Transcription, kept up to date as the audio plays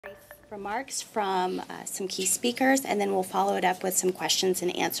Remarks from some key speakers, and then we'll follow it up with some questions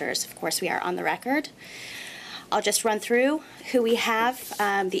and answers. Of course, we are on the record. I'll just run through who we have.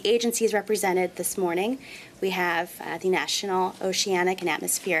 The agencies represented this morning. We have the National Oceanic and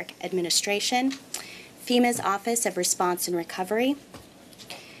Atmospheric Administration, FEMA's Office of Response and Recovery,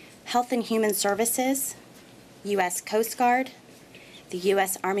 Health and Human Services, U.S. Coast Guard, the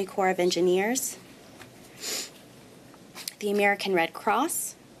U.S. Army Corps of Engineers, the American Red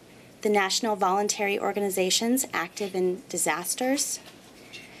Cross, the National Voluntary Organizations Active in Disasters,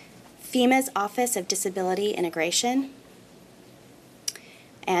 FEMA's Office of Disability Integration,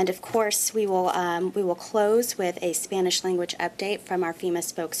 and of course we will close with a Spanish language update from our FEMA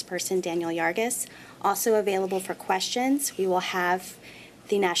spokesperson Daniel Yargis. Also available for questions, we will have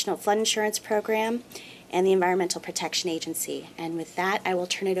the National Flood Insurance Program and the Environmental Protection Agency. And with that, I will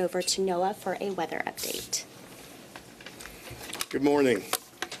turn it over to Noah for a weather update. Good morning.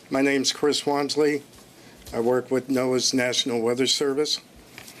 My name's Chris Wansley. I work with NOAA's National Weather Service.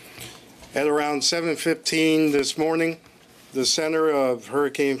 At around 7:15 this morning, the center of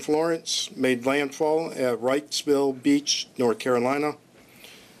Hurricane Florence made landfall at Wrightsville Beach, North Carolina.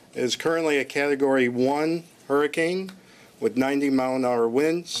 It is currently a Category 1 hurricane with 90-mile-an-hour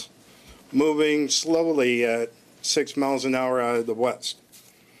winds, moving slowly at 6 miles an hour out of the west.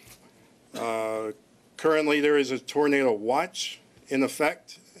 Currently, there is a tornado watch in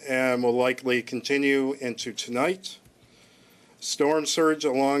effect and will likely continue into tonight. Storm surge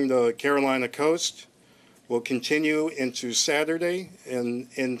along the Carolina coast will continue into Saturday and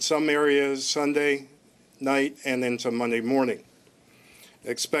in some areas Sunday night and into Monday morning.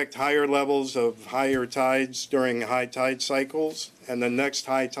 Expect higher levels of higher tides during high tide cycles, and the next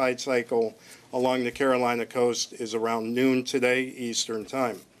high tide cycle along the Carolina coast is around noon today, Eastern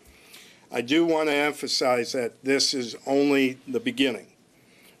Time. I do want to emphasize that this is only the beginning.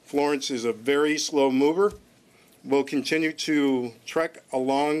 Florence is a very slow mover. We'll continue to trek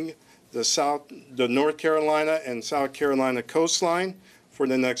along the North Carolina and South Carolina coastline for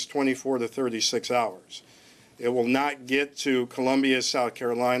the next 24 to 36 hours. It will not get to Columbia, South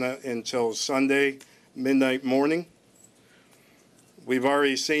Carolina until Sunday midnight morning. We've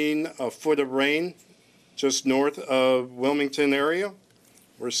already seen a foot of rain just north of Wilmington area.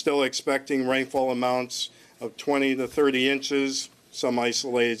 We're still expecting rainfall amounts of 20 to 30 inches, some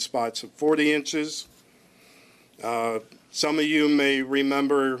isolated spots of 40 inches. Some of you may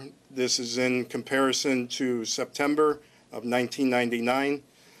remember this is in comparison to September of 1999.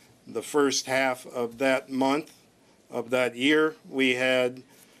 The first half of that month of that year, we had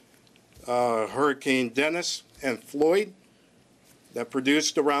Hurricane Dennis and Floyd that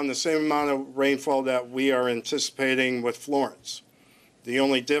produced around the same amount of rainfall that we are anticipating with Florence. The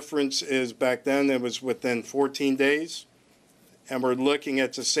only difference is back then it was within 14 days, and we're looking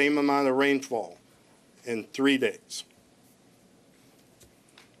at the same amount of rainfall in 3 days.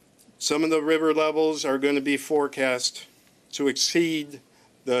 Some of the river levels are going to be forecast to exceed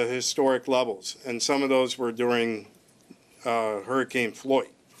the historic levels, and some of those were during Hurricane Floyd.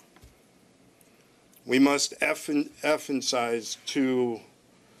 We must emphasize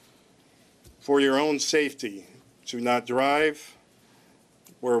for your own safety, to not drive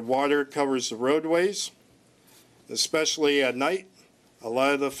where water covers the roadways, especially at night. A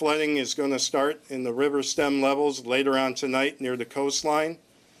lot of the flooding is going to start in the river stem levels later on tonight near the coastline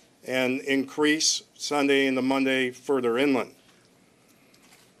and increase Sunday into Monday further inland.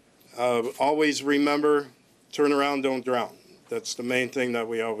 Always remember, turn around, don't drown. That's the main thing that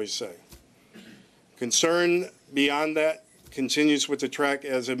we always say. Concern beyond that continues with the track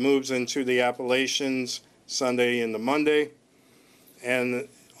as it moves into the Appalachians Sunday into Monday, and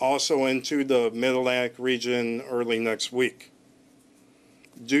also into the Mid-Atlantic region early next week.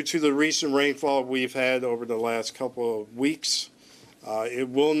 Due to the recent rainfall we've had over the last couple of weeks, it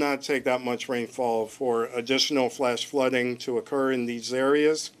will not take that much rainfall for additional flash flooding to occur in these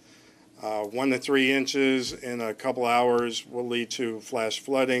areas. 1 to 3 inches in a couple hours will lead to flash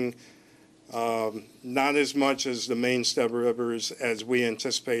flooding. Not as much as the main stub rivers as we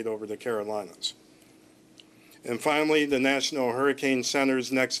anticipate over the Carolinas. And finally, the National Hurricane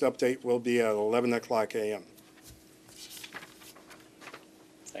Center's next update will be at 11 o'clock a.m.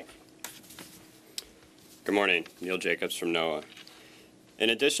 Thank you. Good morning. Neil Jacobs from NOAA.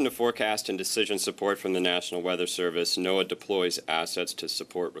 In addition to forecast and decision support from the National Weather Service, NOAA deploys assets to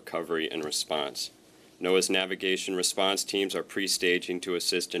support recovery and response. NOAA's navigation response teams are pre-staging to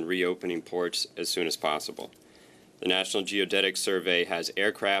assist in reopening ports as soon as possible. The National Geodetic Survey has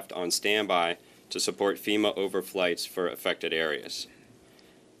aircraft on standby to support FEMA overflights for affected areas.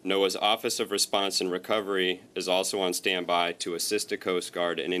 NOAA's Office of Response and Recovery is also on standby to assist the Coast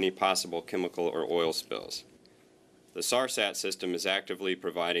Guard in any possible chemical or oil spills. The SARSAT system is actively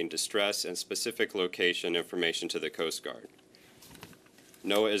providing distress and specific location information to the Coast Guard.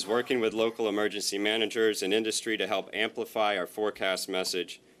 NOAA is working with local emergency managers and industry to help amplify our forecast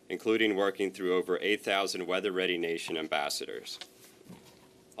message, including working through over 8,000 Weather Ready Nation ambassadors.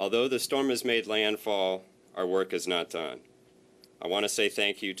 Although the storm has made landfall, our work is not done. I want to say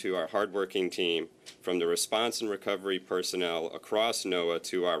thank you to our hardworking team, from the response and recovery personnel across NOAA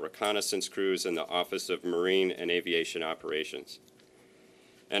to our reconnaissance crews in the Office of Marine and Aviation Operations.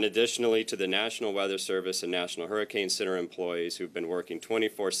 And additionally to the National Weather Service and National Hurricane Center employees who've been working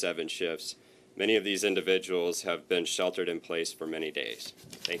 24/7 shifts. Many of these individuals have been sheltered in place for many days.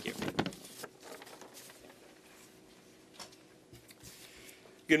 Thank you.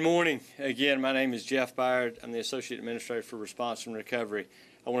 Good morning. Again, my name is Jeff Byard. I'm the Associate Administrator for Response and Recovery.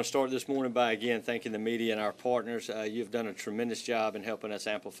 I want to start this morning by, again, thanking the media and our partners. You've done a tremendous job in helping us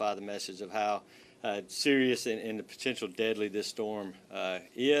amplify the message of how serious and the potential deadly this storm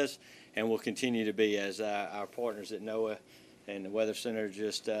is and will continue to be. As our partners at NOAA and the Weather Center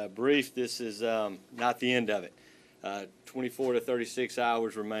just briefed, this is not the end of it. 24 to 36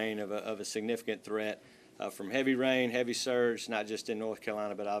 hours remain of a significant threat from heavy rain, heavy surge, not just in North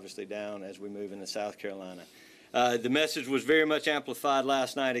Carolina, but obviously down as we move into South Carolina. The message was very much amplified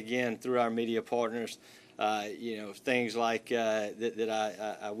last night, again, through our media partners. Things like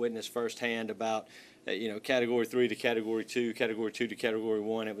that I witnessed firsthand about, Category 3 to Category 2, Category 2 to Category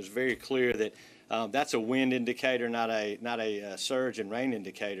 1. It was very clear that that's a wind indicator, not a surge and rain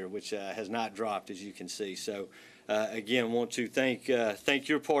indicator, which has not dropped, as you can see. So, again, want to thank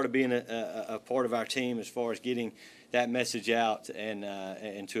your part of being a part of our team as far as getting that message out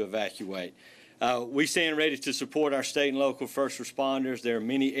and to evacuate. We stand ready to support our state and local first responders. There are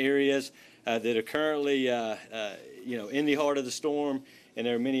many areas that are currently, in the heart of the storm, and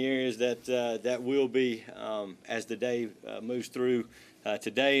there are many areas that will be as the day moves through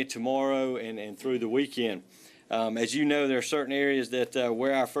today, tomorrow, and through the weekend. As you know, there are certain areas that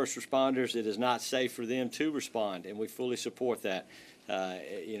where our first responders, it is not safe for them to respond, and we fully support that,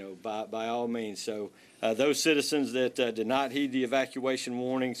 by all means. So those citizens that did not heed the evacuation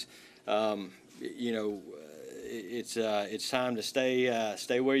warnings, it's time to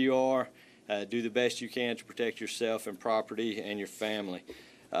stay where you are. Do the best you can to protect yourself and property and your family.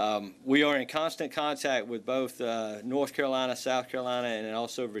 We are in constant contact with both North Carolina, South Carolina, and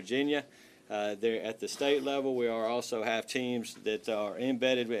also Virginia. There at the state level, we also have teams that are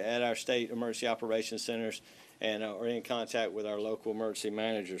embedded at our state emergency operations centers and are in contact with our local emergency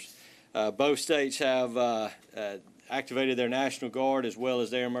managers. Both states have activated their National Guard as well as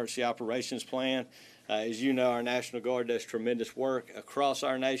their emergency operations plan. As you know, our National Guard does tremendous work across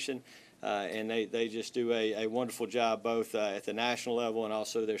our nation, and they just do a wonderful job both at the national level and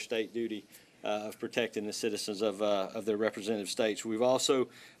also their state duty of protecting the citizens of their representative states. We've also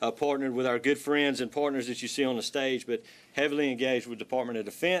partnered with our good friends and partners that you see on the stage, but heavily engaged with Department of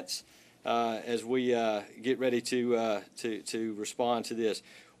Defense as we get ready to respond to this.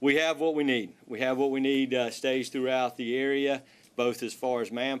 We have what we need. We have what we need staged throughout the area, both as far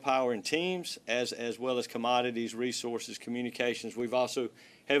as manpower and teams, as well as commodities, resources, communications. We've also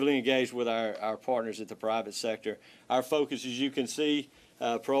heavily engaged with our partners at the private sector. Our focus, as you can see,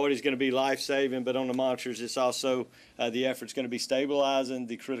 priority is going to be life-saving, but on the monitors, it's also the effort's going to be stabilizing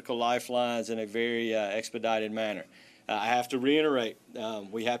the critical lifelines in a very expedited manner. I have to reiterate,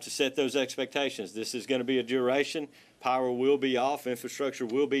 we have to set those expectations. This is going to be a duration. Power will be off. Infrastructure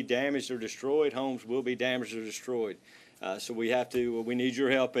will be damaged or destroyed. Homes will be damaged or destroyed. So we need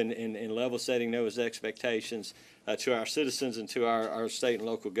your help in level setting those expectations to our citizens and to our state and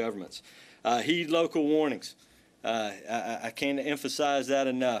local governments. Heed local warnings. I can't emphasize that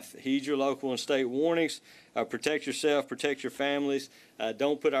enough. Heed your local and state warnings. Protect yourself, protect your families.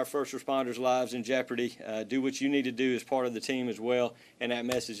 Don't put our first responders' lives in jeopardy. Do what you need to do as part of the team as well. And that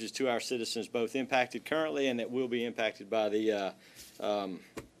message is to our citizens, both impacted currently and that will be impacted by the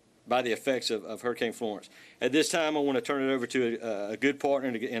effects of Hurricane Florence. At this time, I want to turn it over to a good partner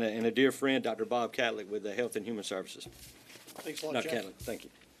and a dear friend, Dr. Bob Catlick with the Health and Human Services. Thanks a lot, Dr. Jeff. Catlick, thank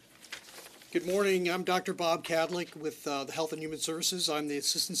you. Good morning. I'm Dr. Bob Cadlick with the Health and Human Services. I'm the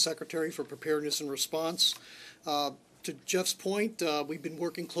Assistant Secretary for Preparedness and Response. To Jeff's point, we've been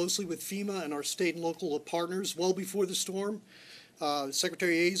working closely with FEMA and our state and local partners well before the storm.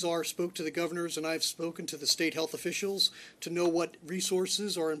 Secretary Azar spoke to the governors, and I've spoken to the state health officials to know what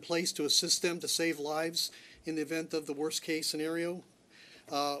resources are in place to assist them to save lives in the event of the worst case scenario.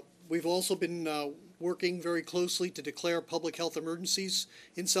 We've also been working very closely to declare public health emergencies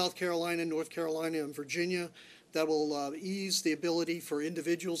in South Carolina, North Carolina, and Virginia that will ease the ability for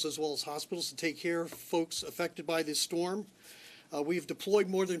individuals as well as hospitals to take care of folks affected by this storm. We've deployed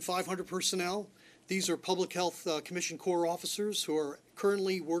more than 500 personnel. These are Public Health Commission Corps officers who are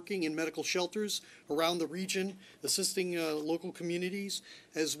currently working in medical shelters around the region, assisting local communities,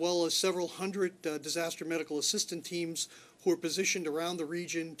 as well as several hundred disaster medical assistant teams who are positioned around the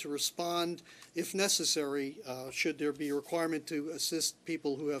region to respond, if necessary, should there be a requirement to assist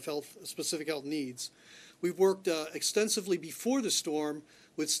people who have specific health needs. We've worked extensively before the storm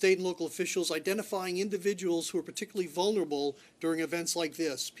with state and local officials identifying individuals who are particularly vulnerable during events like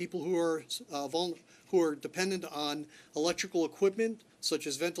this, people who are dependent on electrical equipment, such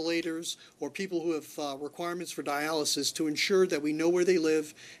as ventilators, or people who have requirements for dialysis, to ensure that we know where they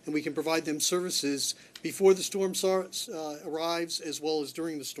live and we can provide them services before the storm arrives as well as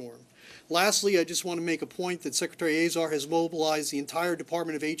during the storm. Lastly, I just want to make a point that Secretary Azar has mobilized the entire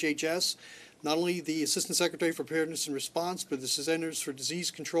Department of HHS, not only the Assistant Secretary for Preparedness and Response, but the Centers for Disease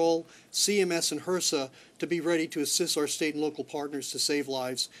Control, CMS, and HRSA to be ready to assist our state and local partners to save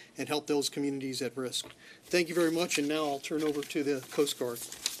lives and help those communities at risk. Thank you very much, and now I'll turn over to the Coast Guard.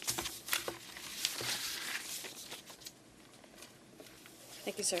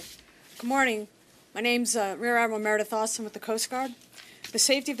 Thank you, sir. Good morning. My name's Rear Admiral Meredith Austin with the Coast Guard. The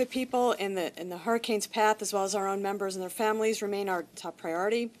safety of the people in the hurricane's path, as well as our own members and their families, remain our top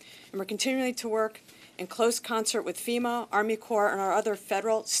priority, and we're continuing to work in close concert with FEMA, Army Corps, and our other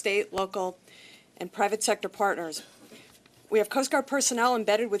federal, state, local, and private sector partners. We have Coast Guard personnel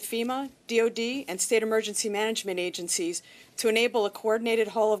embedded with FEMA, DoD, and state emergency management agencies to enable a coordinated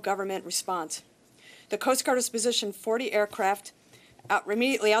whole-of-government response. The Coast Guard has positioned 40 aircraft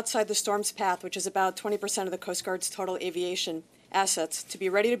immediately outside the storm's path, which is about 20% of the Coast Guard's total aviation assets, to be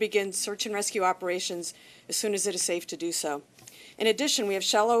ready to begin search and rescue operations as soon as it is safe to do so. In addition, we have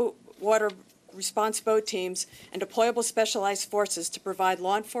shallow water response boat teams and deployable specialized forces to provide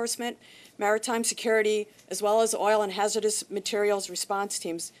law enforcement, maritime security, as well as oil and hazardous materials response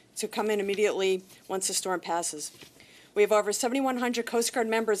teams to come in immediately once the storm passes. We have over 7,100 Coast Guard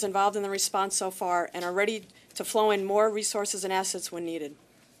members involved in the response so far and are ready to flow in more resources and assets when needed.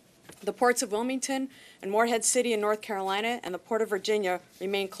 The ports of Wilmington and Morehead City in North Carolina and the Port of Virginia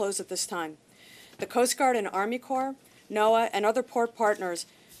remain closed at this time. The Coast Guard and Army Corps, NOAA, and other port partners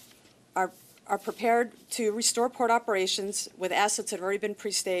are prepared to restore port operations with assets that have already been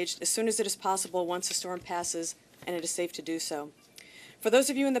pre-staged as soon as it is possible once the storm passes and it is safe to do so. For those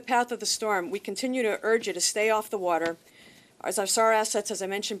of you in the path of the storm, we continue to urge you to stay off the water, as our SAR assets, as I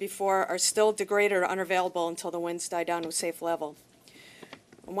mentioned before, are still degraded or unavailable until the winds die down to a safe level.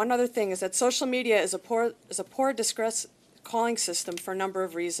 And one other thing is that social media is a poor distress calling system for a number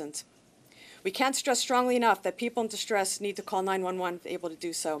of reasons. We can't stress strongly enough that people in distress need to call 911 if able to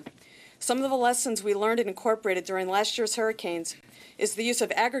do so. Some of the lessons we learned and incorporated during last year's hurricanes is the use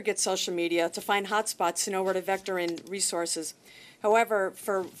of aggregate social media to find hotspots to know where to vector in resources. However,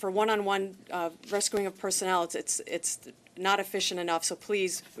 for one-on-one rescuing of personnel, it's not efficient enough, so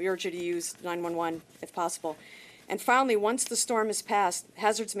please, we urge you to use 911 if possible. And finally, once the storm is passed,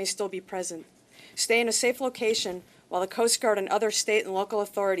 hazards may still be present. Stay in a safe location while the Coast Guard and other state and local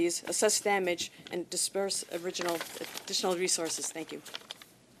authorities assess damage and disperse additional resources. Thank you.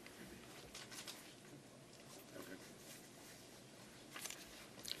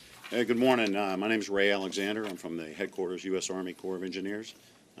 Hey, good morning. My name is Ray Alexander. I'm from the headquarters, U.S. Army Corps of Engineers.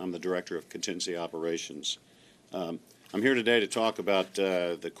 I'm the Director of Contingency Operations. I'm here today to talk about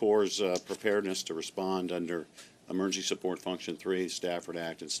the Corps' preparedness to respond under Emergency Support Function 3, Stafford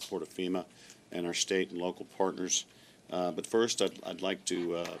Act, in support of FEMA and our state and local partners. But first, I'd like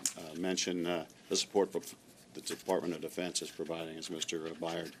to mention the support the Department of Defense is providing, as Mr.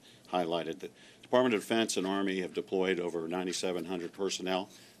 Byard highlighted. The Department of Defense and Army have deployed over 9,700 personnel.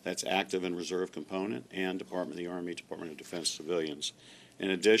 That's active and reserve component, and Department of the Army, Department of Defense civilians.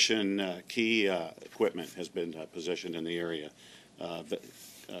 In addition, key equipment has been positioned in the area.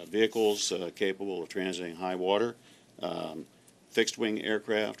 Vehicles capable of transiting high water, fixed-wing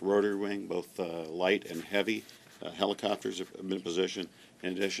aircraft, rotary wing, both light and heavy. Helicopters have been positioned,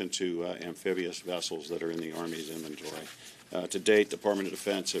 in addition to amphibious vessels that are in the Army's inventory. To date, Department of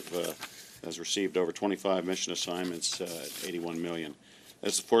Defense has received over 25 mission assignments at $81 million.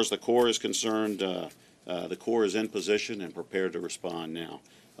 As far as the Corps is concerned, the Corps is in position and prepared to respond now.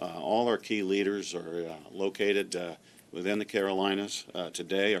 All our key leaders are located within the Carolinas.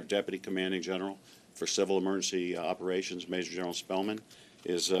 Today, our Deputy Commanding General for Civil Emergency Operations, Major General Spellman,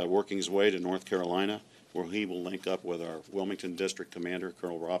 is working his way to North Carolina, where he will link up with our Wilmington District Commander,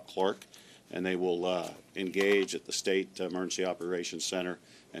 Colonel Rob Clark, and they will engage at the State Emergency Operations Center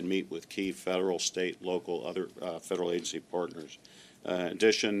and meet with key federal, state, local, other federal agency partners. In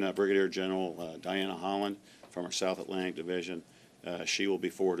addition, Brigadier General Diana Holland from our South Atlantic Division, she will be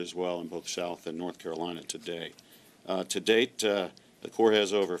forward as well in both South and North Carolina today. To date, the Corps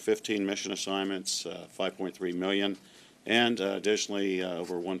has over 15 mission assignments, $5.3 million, and additionally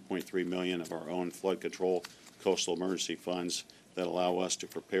over $1.3 million of our own flood control coastal emergency funds that allow us to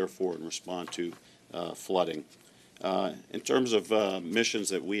prepare for and respond to flooding. In terms of missions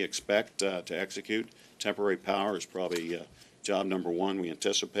that we expect to execute, temporary power is probably job number one we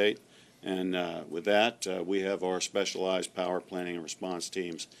anticipate. And with that, we have our specialized power planning and response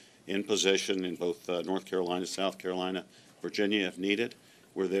teams in position in both North Carolina, South Carolina, Virginia if needed.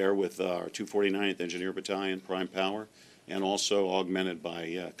 We're there with our 249th Engineer Battalion, Prime Power, and also augmented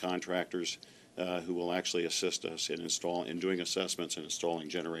by contractors who will actually assist us in doing assessments and installing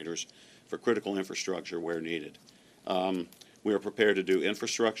generators for critical infrastructure where needed. We are prepared to do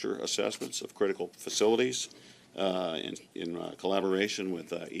infrastructure assessments of critical facilities in collaboration with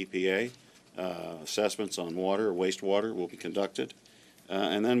EPA. Assessments on water or wastewater will be conducted.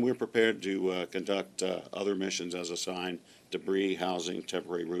 And then we're prepared to conduct other missions as assigned: debris, housing,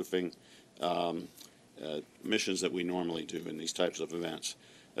 temporary roofing, missions that we normally do in these types of events.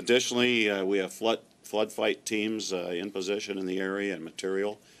 Additionally, we have flood fight teams in position in the area and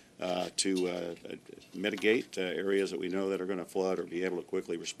material to mitigate areas that we know that are going to flood, or be able to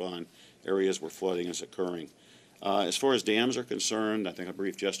quickly respond areas where flooding is occurring. As far as dams are concerned, I think I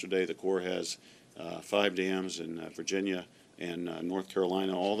briefed yesterday, the Corps has 5 dams in Virginia and North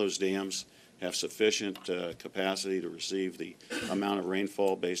Carolina. All those dams have sufficient capacity to receive the amount of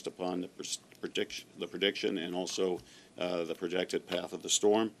rainfall based upon the prediction and also the projected path of the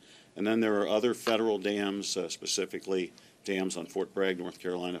storm. And then there are other federal dams, specifically dams on Fort Bragg, North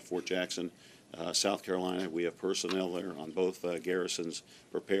Carolina, Fort Jackson, South Carolina. We have personnel there on both garrisons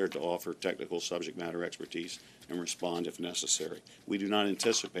prepared to offer technical subject matter expertise and respond if necessary. We do not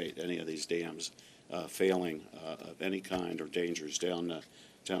anticipate any of these dams failing of any kind or dangers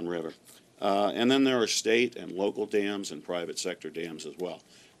downriver. And then there are state and local dams and private sector dams as well.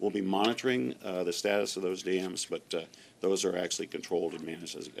 We'll be monitoring the status of those dams, but those are actually controlled and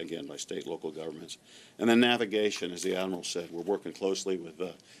managed, again, by state, local governments. And then navigation, as the Admiral said, we're working closely with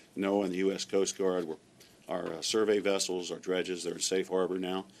NOAA and the U.S. Coast Guard. Our survey vessels, our dredges, they're in safe harbor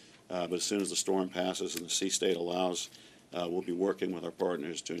now. But as soon as the storm passes and the sea state allows, we'll be working with our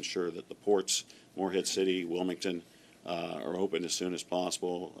partners to ensure that the ports, Morehead City, Wilmington, are open as soon as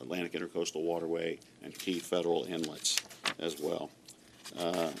possible, Atlantic Intercoastal Waterway, and key federal inlets as well.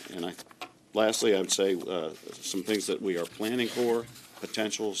 Lastly, I would say some things that we are planning for.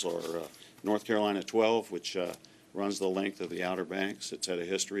 Potentials are North Carolina 12, which runs the length of the Outer Banks. It's had a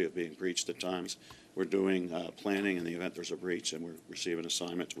history of being breached at times. We're doing planning in the event there's a breach, and we're receiving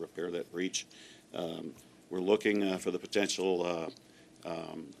assignment to repair that breach. We're looking for the potential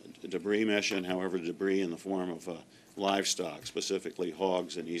debris mission, however, debris in the form of livestock, specifically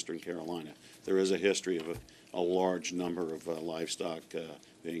hogs in eastern Carolina. There is a history of a large number of livestock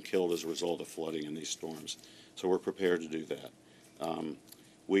being killed as a result of flooding in these storms. So we're prepared to do that.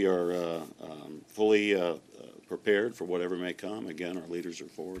 We are fully prepared for whatever may come. Again, our leaders are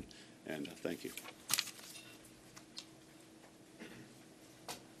forward, and thank you.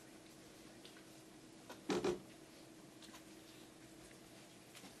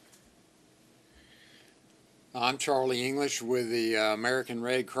 I'm Charlie English with the American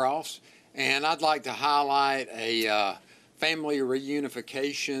Red Cross, and I'd like to highlight a family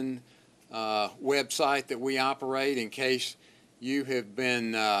reunification website that we operate in case you have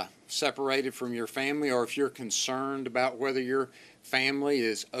been separated from your family, or if you're concerned about whether your family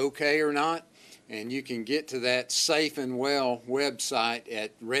is okay or not. And you can get to that Safe and Well website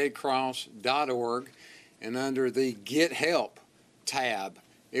at redcross.org, and under the Get Help tab,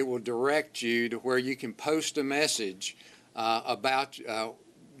 it will direct you to where you can post a message about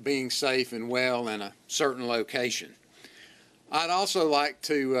being safe and well in a certain location. I'd also like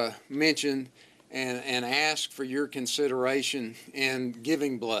to mention and ask for your consideration in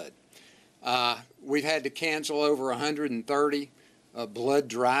giving blood. We've had to cancel over 130 blood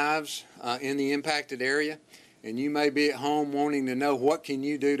drives in the impacted area, and you may be at home wanting to know what can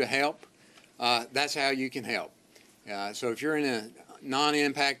you do to help. That's how you can help. So if you're in a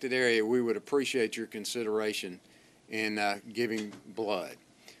non-impacted area, we would appreciate your consideration in giving blood.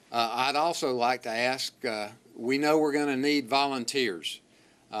 I'd also like to ask, we know we're going to need volunteers.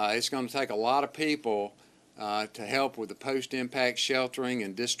 It's going to take a lot of people to help with the post-impact sheltering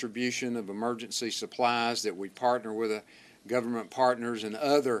and distribution of emergency supplies that we partner with government partners and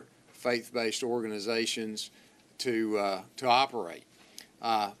other faith-based organizations to operate.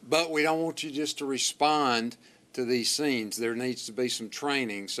 But we don't want you just to respond to these scenes. There needs to be some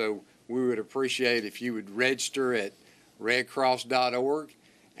training, so we would appreciate if you would register at redcross.org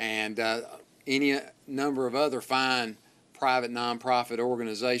and any number of other fine private nonprofit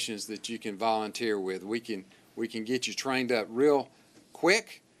organizations that you can volunteer with. We can get you trained up real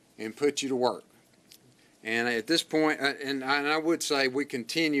quick and put you to work. And at this point, and I would say we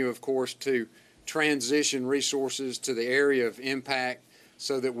continue, of course, to transition resources to the area of impact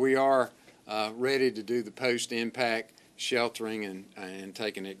so that we are ready to do the post-impact sheltering and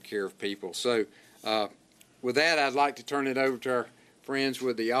taking care of people. So with that, I'd like to turn it over to our friends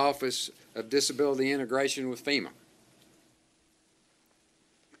with the Office of Disability Integration with FEMA.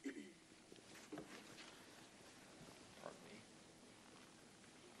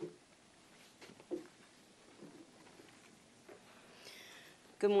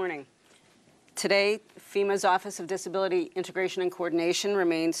 Good morning. Today, FEMA's Office of Disability Integration and Coordination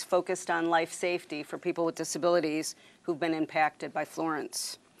remains focused on life safety for people with disabilities who've been impacted by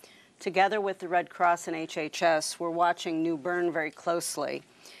Florence. Together with the Red Cross and HHS, we're watching New Bern very closely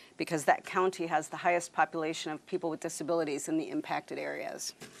because that county has the highest population of people with disabilities in the impacted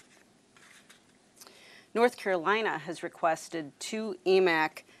areas. North Carolina has requested 2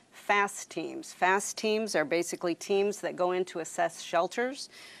 EMAC FAST teams. FAST teams are basically teams that go in to assess shelters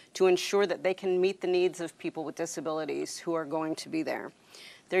to ensure that they can meet the needs of people with disabilities who are going to be there.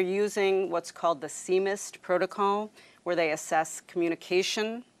 They're using what's called the CMIST protocol, where they assess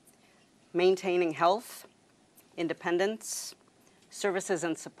communication, maintaining health, independence, services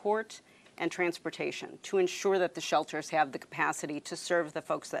and support, and transportation to ensure that the shelters have the capacity to serve the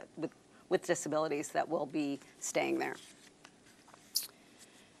folks that with disabilities that will be staying there.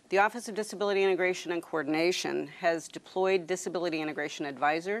 The Office of Disability Integration and Coordination has deployed disability integration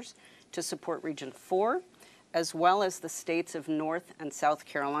advisors to support Region 4, as well as the states of North and South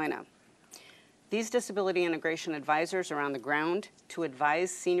Carolina. These disability integration advisors are on the ground to advise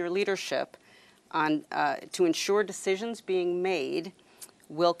senior leadership on, to ensure decisions being made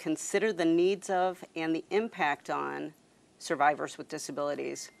will consider the needs of and the impact on survivors with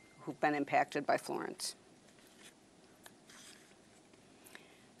disabilities who've been impacted by Florence.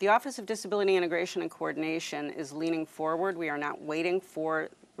 The Office of Disability Integration and Coordination is leaning forward. We are not waiting for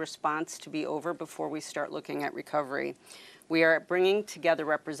response to be over before we start looking at recovery. We are bringing together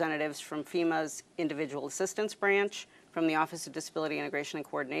representatives from FEMA's Individual Assistance Branch, from the Office of Disability Integration and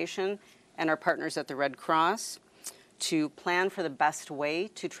Coordination, and our partners at the Red Cross to plan for the best way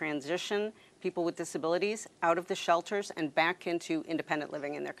to transition people with disabilities out of the shelters and back into independent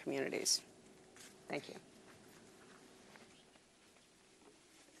living in their communities. Thank you.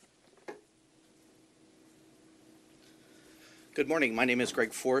 Good morning. My name is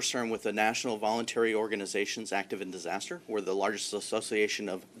Greg Forrester. I'm with the National Voluntary Organizations Active in Disaster. We're the largest association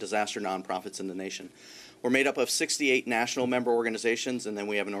of disaster nonprofits in the nation. We're made up of 68 national member organizations, and then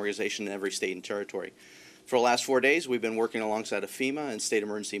we have an organization in every state and territory. For the last 4 days, we've been working alongside of FEMA and State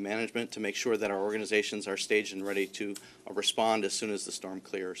Emergency Management to make sure that our organizations are staged and ready to respond as soon as the storm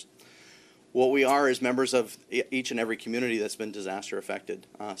clears. What we are is members of each and every community that's been disaster affected.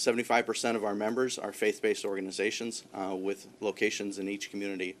 75% of our members are faith-based organizations with locations in each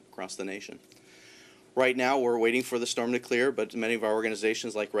community across the nation. Right now, we're waiting for the storm to clear, but many of our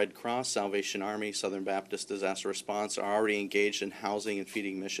organizations like Red Cross, Salvation Army, Southern Baptist Disaster Response are already engaged in housing and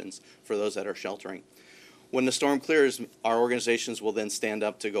feeding missions for those that are sheltering. When the storm clears, our organizations will then stand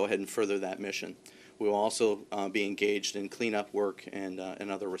up to go ahead and further that mission. We will also be engaged in cleanup work and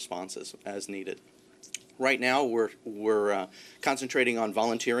other responses as needed. Right now, we're concentrating on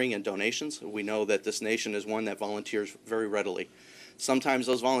volunteering and donations. We know that this nation is one that volunteers very readily. Sometimes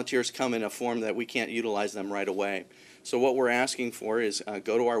those volunteers come in a form that we can't utilize them right away. So what we're asking for is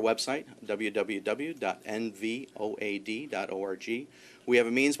go to our website, www.nvoad.org. We have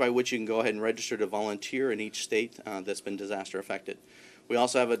a means by which you can go ahead and register to volunteer in each state that's been disaster affected. We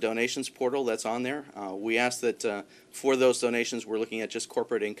also have a donations portal that's on there. We ask that for those donations, we're looking at just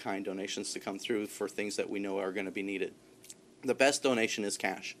corporate in-kind donations to come through for things that we know are going to be needed. The best donation is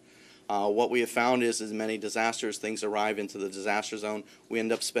cash. What we have found is as many disasters, things arrive into the disaster zone, we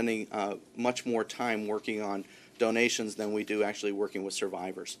end up spending much more time working on donations than we do actually working with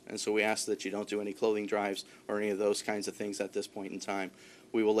survivors. And so we ask that you don't do any clothing drives or any of those kinds of things at this point in time.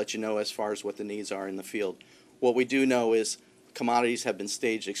 We will let you know as far as what the needs are in the field. What we do know is commodities have been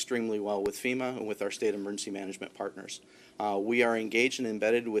staged extremely well with FEMA and with our state emergency management partners. We are engaged and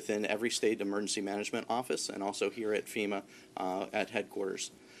embedded within every state emergency management office and also here at FEMA at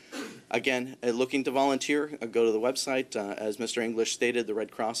headquarters. Again, looking to volunteer, go to the website. As Mr. English stated, the Red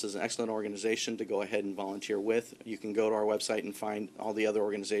Cross is an excellent organization to go ahead and volunteer with. You can go to our website and find all the other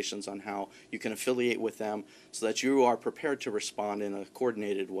organizations on how you can affiliate with them so that you are prepared to respond in a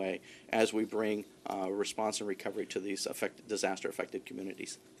coordinated way as we bring response and recovery to these disaster-affected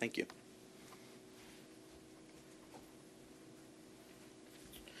communities. Thank you.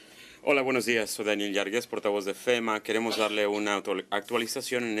 Hola, buenos días. Soy Daniel Yargues, portavoz de FEMA. Queremos darle una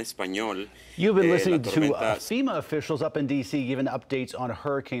actualización en español. You've been listening La to tormenta... FEMA officials up in D.C. giving updates on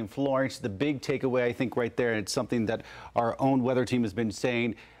Hurricane Florence. The big takeaway, I think, right there, and it's something that our own weather team has been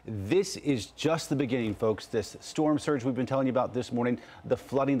saying, this is just the beginning, folks. This storm surge we've been telling you about this morning, the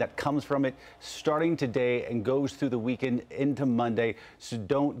flooding that comes from it, starting today and goes through the weekend into Monday. So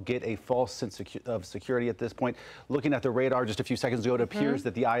don't get a false sense of security at this point. Looking at the radar just a few seconds ago, it appears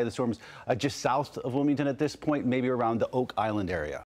that the eye of the storm is just south of Wilmington at this point, maybe around the Oak Island area.